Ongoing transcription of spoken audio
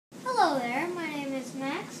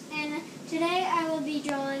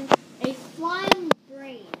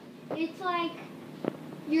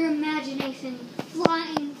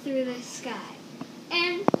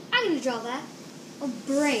a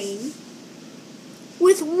brain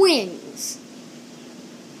with wings.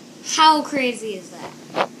 How crazy is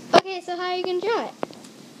that? Okay, so how are you going to draw it?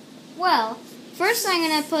 Well, first I'm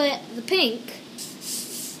going to put the pink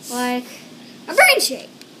like a brain shape.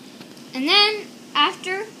 And then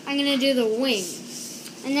after, I'm going to do the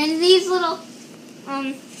wings. And then these little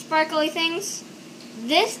sparkly things,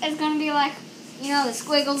 this is going to be like, you know, the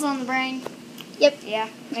squiggles on the brain. Yep. Yeah,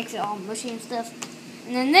 makes it all mushy and stuff.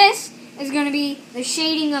 And then this is going to be the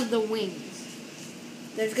shading of the wings.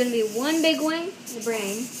 There's going to be one big wing, the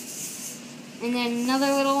brain, and then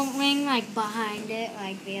another little wing like behind it,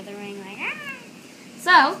 like the other wing, like ah.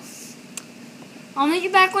 So, I'll meet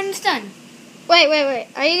you back when it's done. Wait.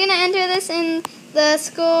 Are you going to enter this in the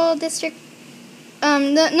school district,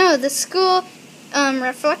 the school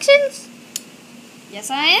reflections? Yes,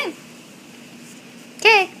 I am.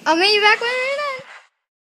 Okay, I'll meet you back when we're done.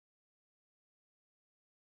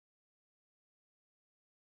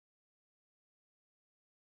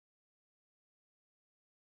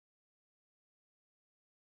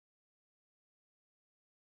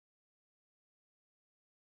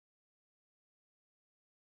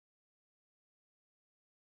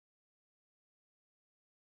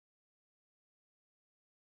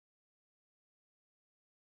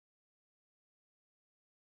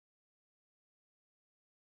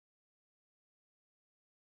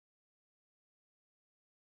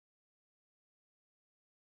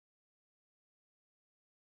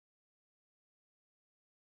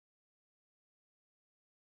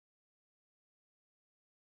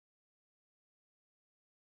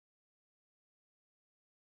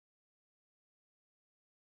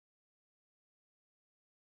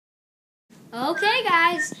 Okay,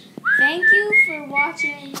 guys. Thank you for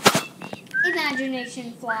watching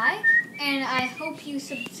Imagination Fly, and I hope you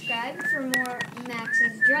subscribe for more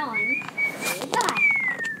Max's drawing. Goodbye.